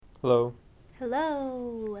Hello.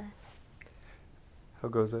 Hello. How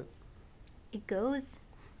goes it? It goes.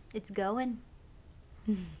 It's going.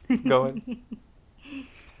 It's going.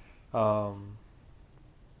 Um,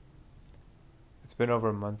 it's been over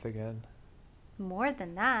a month again. More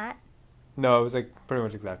than that. No, it was like pretty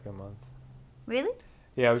much exactly a month. Really?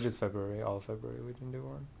 Yeah, it was just February. All of February we didn't do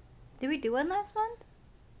one. Did we do one last month?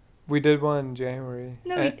 We did one in January.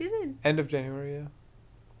 No, we didn't. End of January, yeah.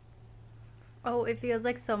 Oh, it feels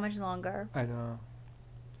like so much longer. I know.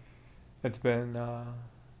 It's been, it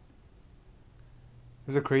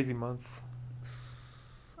was a crazy month.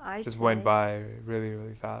 Just went by really,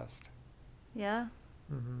 really fast. Yeah.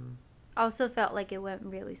 Mm-hmm. Also felt like it went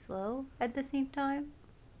really slow at the same time.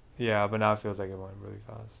 Yeah, but now it feels like it went really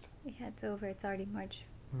fast. Yeah, it's over. It's already March.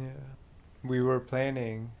 Yeah. We were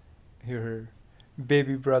planning your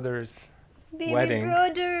baby brother's Baby wedding.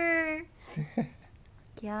 brother.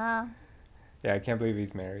 Yeah. Yeah, I can't believe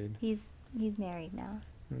he's married. He's married now.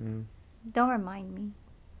 Mm-hmm. Don't remind me.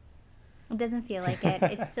 It doesn't feel like it.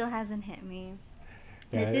 It still hasn't hit me.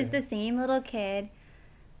 Yeah, This is the same little kid.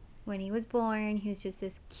 When he was born, he was just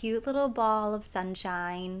this cute little ball of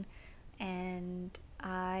sunshine, and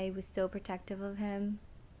I was so protective of him,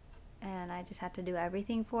 and I just had to do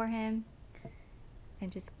everything for him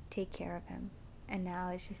and just take care of him. And now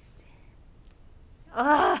it's just,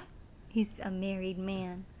 he's a married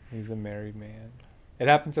man. He's a married man. It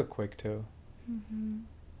happened so quick too. Mm-hmm.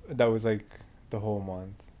 That was like the whole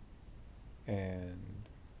month, and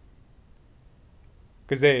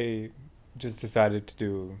because they just decided to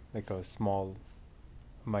do like a small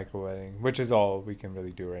micro wedding, which is all we can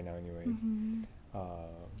really do right now, anyways. Mm-hmm.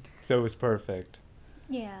 So it was perfect.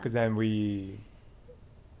 Yeah. Because then we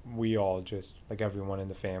all just like everyone in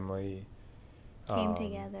the family Came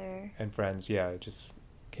together. and friends, yeah, just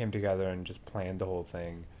came together and just planned the whole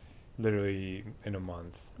thing, literally in a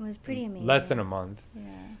month. It was pretty amazing. Less than a month.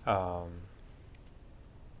 Yeah.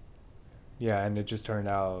 Yeah, and it just turned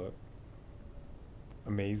out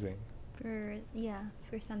amazing. For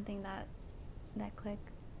something that quick.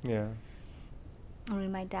 Yeah. I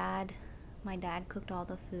mean, my dad cooked all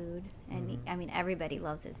the food, and I mean, everybody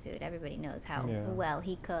loves his food. Everybody knows how well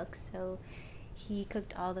he cooks. So he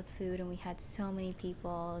cooked all the food, and we had so many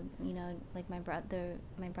people. You know, like my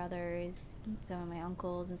brothers, some of my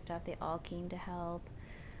uncles and stuff. They all came to help.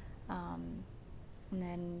 And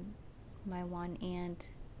then my one aunt,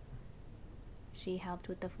 she helped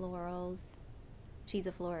with the florals. She's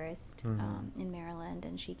a florist in Maryland,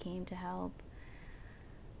 and she came to help.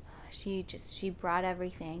 She brought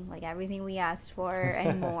everything, like everything we asked for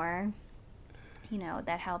and more. You know,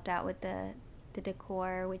 that helped out with the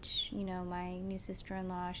decor, which, you know, my new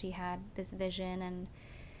sister-in-law, she had this vision, and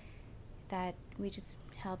that we just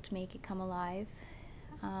helped make it come alive.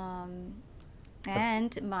 And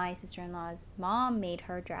my sister-in-law's mom made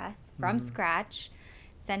her dress from scratch,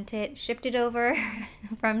 shipped it over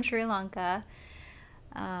from Sri Lanka.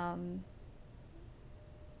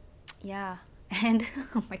 Yeah. And,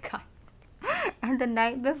 oh my God. And the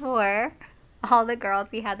night before, all the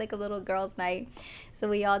girls, we had like a little girls' night. So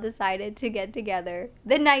we all decided to get together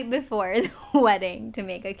the night before the wedding to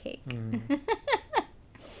make a cake.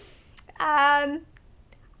 I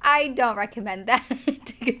don't recommend that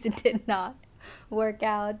because it did not work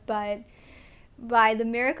out. But by the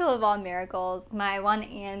miracle of all miracles, my one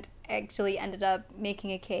aunt actually ended up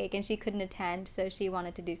making a cake, and she couldn't attend, so she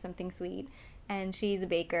wanted to do something sweet. And she's a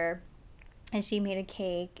baker. And she made a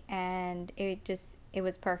cake, and it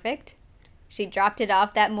was perfect. She dropped it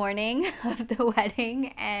off that morning of the wedding,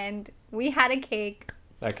 and we had a cake.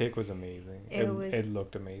 That cake was amazing. It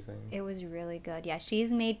looked amazing. It was really good. Yeah,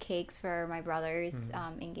 she's made cakes for my brother's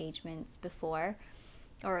engagements before,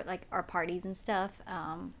 or like our parties and stuff.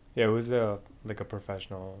 Yeah, it was like a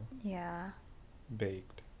professional. Yeah.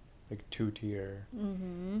 Baked, like 2-tier.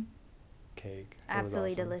 Cake.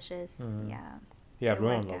 Absolutely awesome. Delicious. Yeah. Yeah,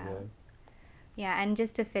 everyone loved it. Yeah, and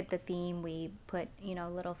just to fit the theme, we put, you know,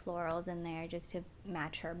 little florals in there just to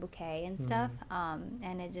match her bouquet and stuff.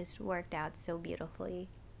 And it just worked out so beautifully.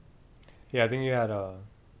 Yeah, I think you got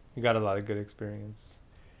a lot of good experience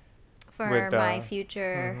for my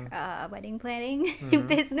future wedding planning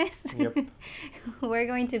business. Yep. We're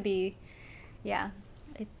going to be, yeah,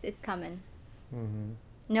 it's coming.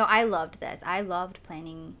 No, I loved this. I loved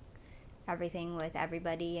planning everything with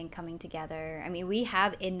everybody and coming together. I mean, we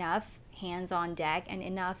have enough hands on deck and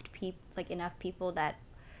enough people that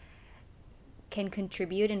can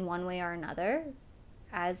contribute in one way or another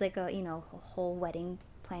as like a, you know, a whole wedding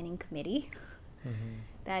planning committee.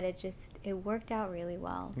 That it worked out really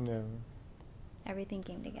well. Yeah. Everything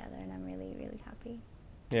came together, and I'm really, really happy.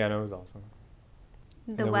 Yeah, no, it was awesome.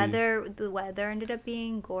 The weather ended up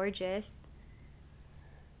being gorgeous.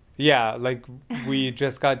 Yeah, like we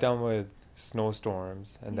just got done with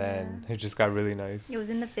snowstorms, and then it just got really nice. It was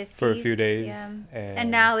in the 50s for a few days. Yeah.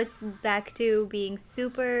 And now it's back to being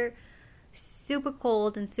super, super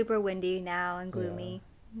cold and super windy now and gloomy,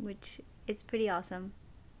 which it's pretty awesome.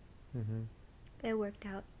 Mm-hmm. It worked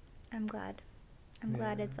out. I'm glad. I'm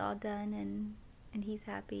glad it's all done and he's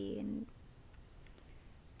happy and.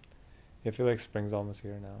 I feel like spring's almost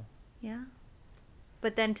here now. Yeah.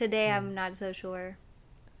 But then today I'm not so sure.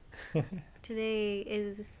 Today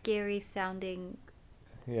is scary sounding.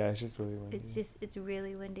 Yeah, it's just really windy. It's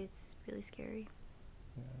really windy. It's really scary.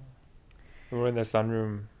 Yeah. We're in the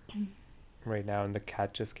sunroom right now, and the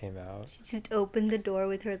cat just came out. She just opened the door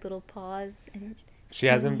with her little paws. And she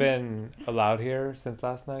hasn't been allowed here since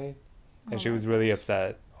last night, and she was really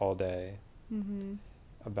upset all day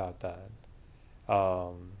about that.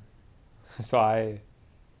 So I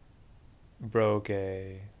broke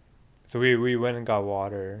So we went and got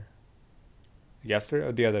water yesterday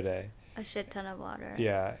or the other day. A shit ton of water.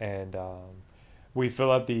 Yeah, and we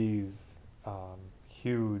fill up these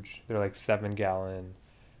huge, they're like 7-gallon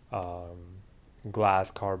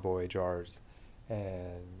glass carboy jars.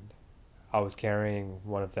 And I was carrying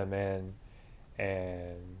one of them in,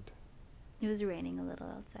 and it was raining a little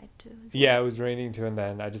outside too. Yeah, it was raining too, and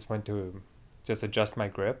then I just went to just adjust my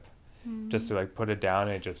grip, just to like put it down,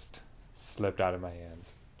 and it just slipped out of my hands.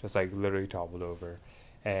 Just like literally toppled over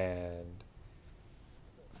and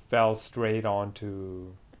fell straight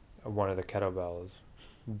onto one of the kettlebells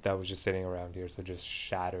that was just sitting around here, so just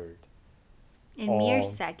shattered. In mere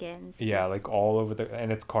seconds. Yeah, like all over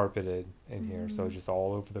and it's carpeted in here, so just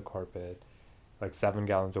all over the carpet, like 7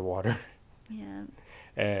 gallons of water. Yeah.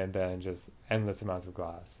 And then just endless amounts of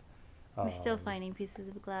glass. We're still finding pieces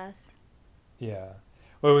of glass. Yeah.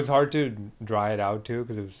 Well, it was hard to dry it out too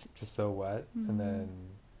because it was just so wet. And then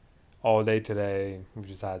all day today, we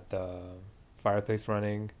just had the fireplace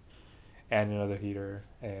running and another heater,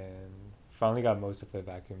 and finally got most of it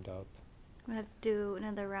vacuumed up. We have to do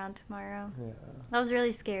another round tomorrow. Yeah. That was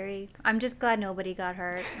really scary. I'm just glad nobody got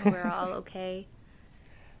hurt and we're all okay.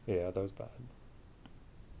 Yeah, that was bad.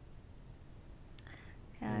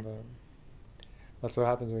 Yeah. But that's what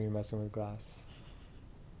happens when you're messing with glass.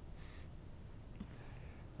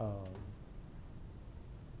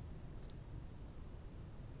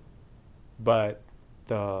 But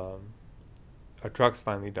our truck's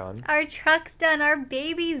finally done. Our truck's done. Our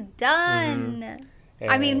baby's done.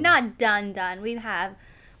 I mean, not done.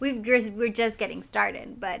 We're just getting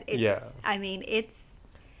started, but it's. Yeah. I mean, it's.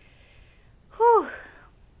 Whew.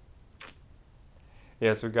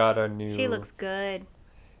 Yes, we got a new. She looks good.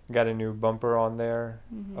 Got a new bumper on there,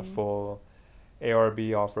 a full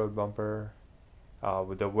ARB off-road bumper,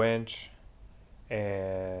 with the winch,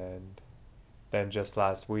 and then just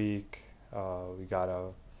last week, we got a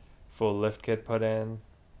full lift kit put in.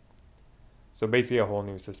 So basically a whole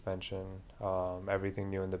new suspension, everything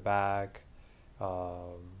new in the back,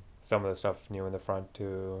 some of the stuff new in the front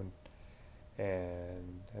too,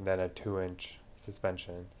 and then a 2-inch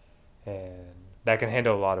suspension, and that can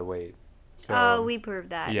handle a lot of weight. So, we proved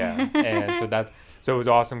that. Yeah, and so it was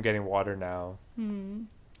awesome getting water now.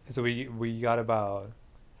 So we got about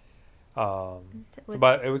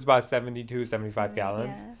it was about 72, 75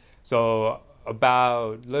 gallons. Yeah. So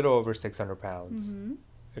about little over 600 pounds,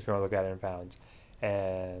 if you want to look at it in pounds,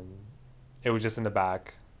 and it was just in the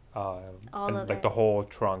back, the whole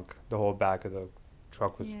trunk, the whole back of the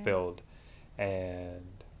truck was filled,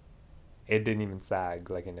 and it didn't even sag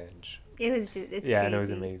like an inch. It was just, it's crazy. And it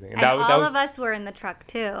was amazing. And all of us were in the truck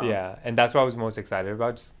too. Yeah, and that's what I was most excited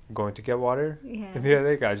about, just going to get water. Yeah. The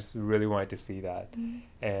other day, I just really wanted to see that.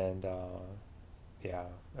 And, yeah,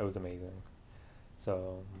 it was amazing.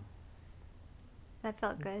 So. That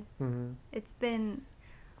felt good. It's been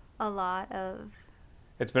a lot of.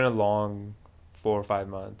 It's been a long 4 or 5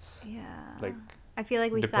 months. Yeah. Like, I feel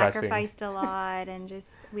like we sacrificed a lot, and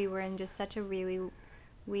just, we were in just such a really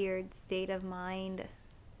weird state of mind.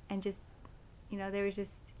 And just, there was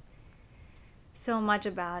just so much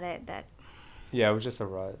about it that. Yeah, it was just a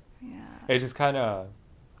rut. Yeah. It just kind of,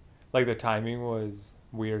 like, the timing was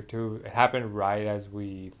weird too. It happened right as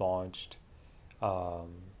we launched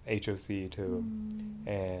HOC too.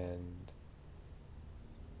 And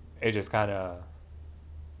it just kind of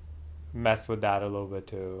messed with that a little bit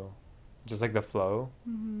too. Just like the flow,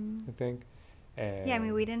 I think. And yeah, I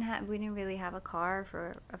mean, we didn't really have a car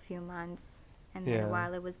for a few months. And then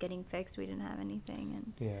while it was getting fixed, we didn't have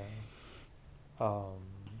anything. And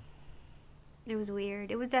it was weird.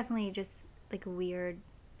 It was definitely just like a weird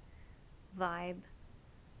vibe.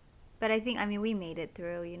 But I think, I mean, we made it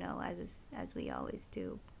through, you know, as we always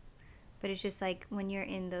do. But it's just like when you're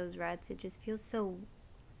in those ruts, it just feels so,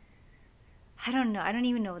 I don't know. I don't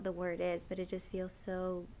even know what the word is, but it just feels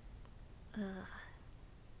so,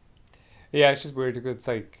 Yeah, it's just weird because it's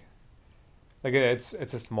like it's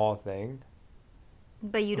a small thing.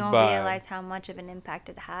 But you don't realize how much of an impact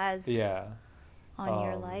it has. Yeah. On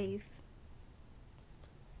your life.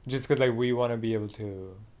 Just because like we want to be able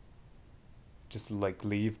to just like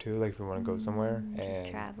leave too, like if we want to go somewhere and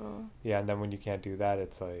travel. Yeah, and then when you can't do that,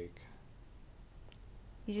 it's like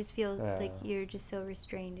you just feel like you're just so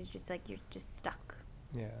restrained. It's just like you're just stuck.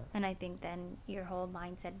 Yeah. And I think then your whole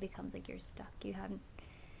mindset becomes like you're stuck. You have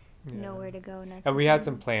nowhere to go. Nothing. And we had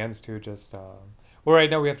some plans too. Just well, right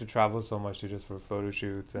now we have to travel so much too, just for photo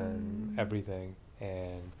shoots and everything,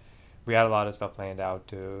 and we had a lot of stuff planned out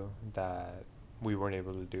too that we weren't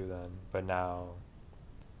able to do then. But now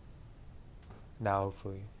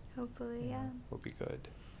hopefully, yeah, we'll be good.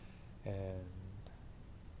 And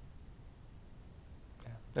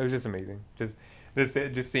yeah, it was just amazing. Just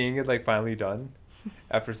seeing it like finally done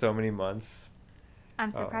after so many months.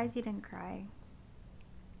 I'm surprised you didn't cry.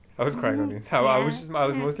 I was crying on the inside. I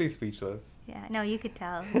was mostly speechless. Yeah, no, you could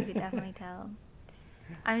tell. You could definitely tell.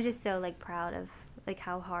 I'm just so like proud of like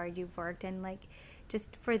how hard you've worked, and like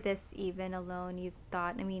just for this even alone, you've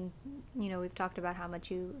thought, I mean, you know, we've talked about how much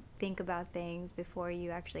you think about things before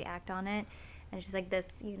you actually act on it. And it's just like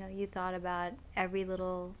this, you know, you thought about every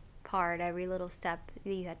little part, every little step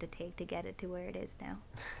that you had to take to get it to where it is now.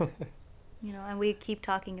 You know, and we keep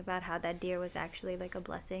talking about how that deer was actually like a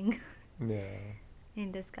blessing. Yeah.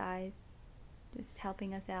 In disguise. Just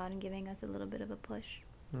helping us out and giving us a little bit of a push.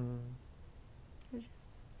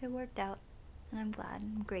 It worked out. And I'm glad.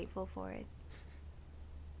 I'm grateful for it.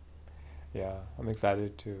 Yeah, I'm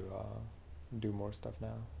excited to do more stuff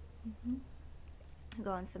now.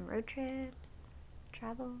 Go on some road trips,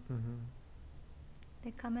 travel.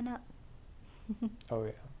 They're coming up. Oh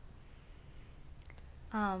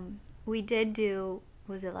yeah. We did do,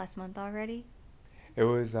 was it last month already? It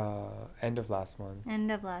was end of last month.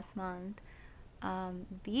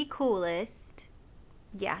 The coolest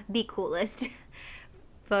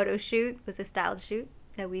photo shoot was a styled shoot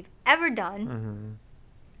that we've ever done.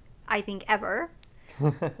 I think ever.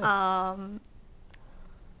 It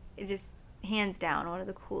just hands down one of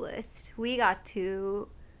the coolest. We got to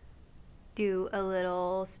do a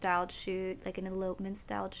little styled shoot, like an elopement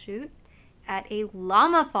styled shoot at a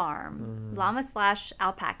llama farm,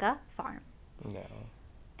 llama/alpaca farm. No.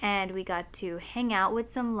 And we got to hang out with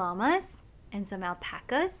some llamas and some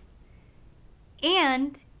alpacas.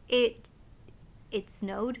 And it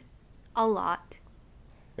snowed a lot.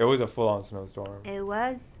 It was a full-on snowstorm. It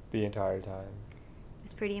was. The entire time. It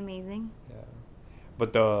was pretty amazing. Yeah.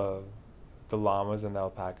 But the llamas and the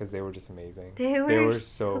alpacas, they were just amazing. They were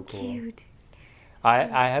so cool. Cute.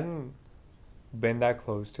 I hadn't been that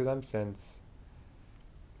close to them since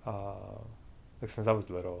since I was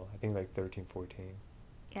little. I think like 13, 14.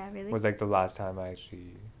 Yeah, really? Was like the last time I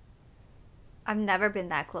actually... I've never been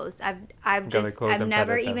that close. I've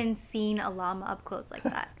never even seen a llama up close like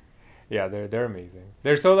that. Yeah, they're amazing.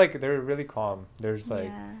 They're so like, they're really calm. There's like...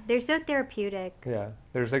 Yeah, they're so therapeutic. Yeah,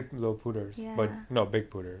 there's like little pooders. Yeah. But no, big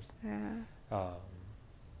pooders. Yeah.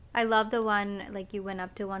 I love the one, like you went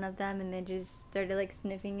up to one of them and they just started like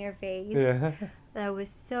sniffing your face. Yeah. That was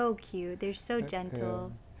so cute. They're so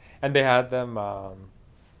gentle. Yeah. And they had them,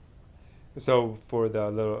 so for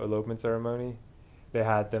the little elopement ceremony, they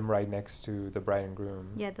had them right next to the bride and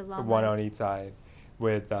groom. Yeah, the llamas. One on each side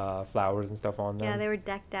with flowers and stuff on them. Yeah, they were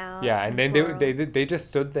decked out. Yeah, and then they just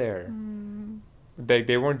stood there.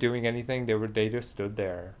 They weren't doing anything. They just stood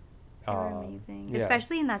there. They were amazing. Yeah.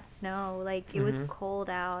 Especially in that snow. Like, it was cold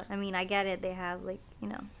out. I mean, I get it. They have, like, you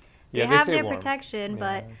know, they have their warm. protection,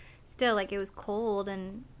 but still, like, it was cold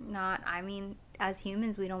and not, I mean, as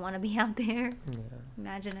humans, we don't want to be out there. Yeah.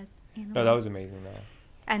 Imagine us animals. No, that was amazing, though.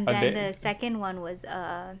 And then the second one was,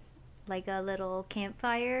 like, a little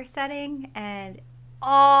campfire setting, and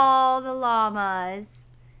all the llamas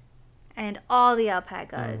and all the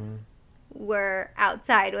alpacas were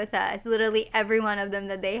outside with us. Literally every one of them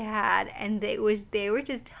that they had, and they were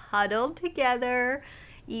just huddled together,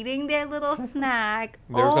 eating their little snack.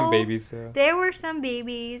 There were some babies too. There were some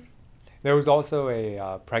babies. There was also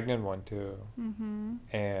a pregnant one too,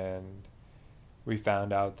 and we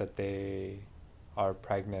found out that they are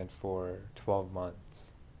pregnant for 12 months.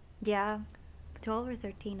 Yeah. 12 or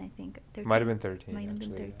 13, I think. 13. Might have been 13. Might have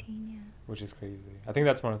been actually, 13, yeah. Which is crazy. I think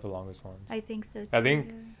that's one of the longest ones. I think so too. I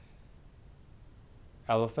think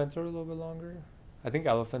elephants are a little bit longer. I think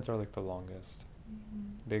elephants are like the longest.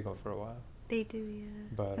 They go for a while. They do, yeah.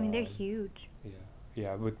 But I mean, they're huge.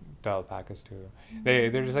 Yeah, with the alpacas too. Mm-hmm.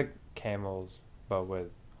 They're just like camels, but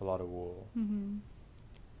with a lot of wool. Mm-hmm.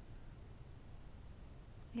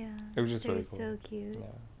 Yeah. It was just really cool. They're so cute. Yeah.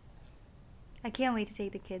 I can't wait to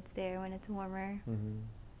take the kids there when it's warmer. Mm-hmm.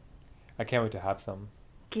 I can't wait to have some.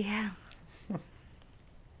 Yeah.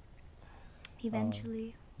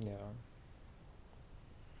 Eventually. Yeah.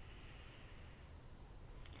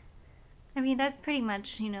 I mean, that's pretty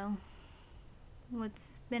much,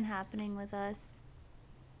 what's been happening with us.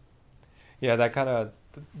 Yeah, that kind of,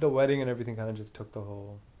 the wedding and everything kind of just took the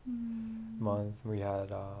whole month. We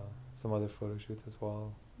had some other photo shoots as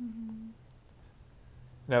well. Mm-hmm.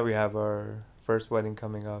 Now we have our first wedding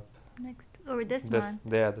coming up. This month.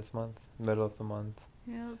 Yeah, this month. Middle of the month.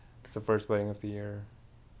 Yep. It's the first wedding of the year.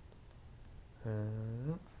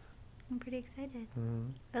 Mm-hmm. I'm pretty excited.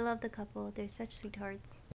 Mm-hmm. I love the couple. They're such sweethearts.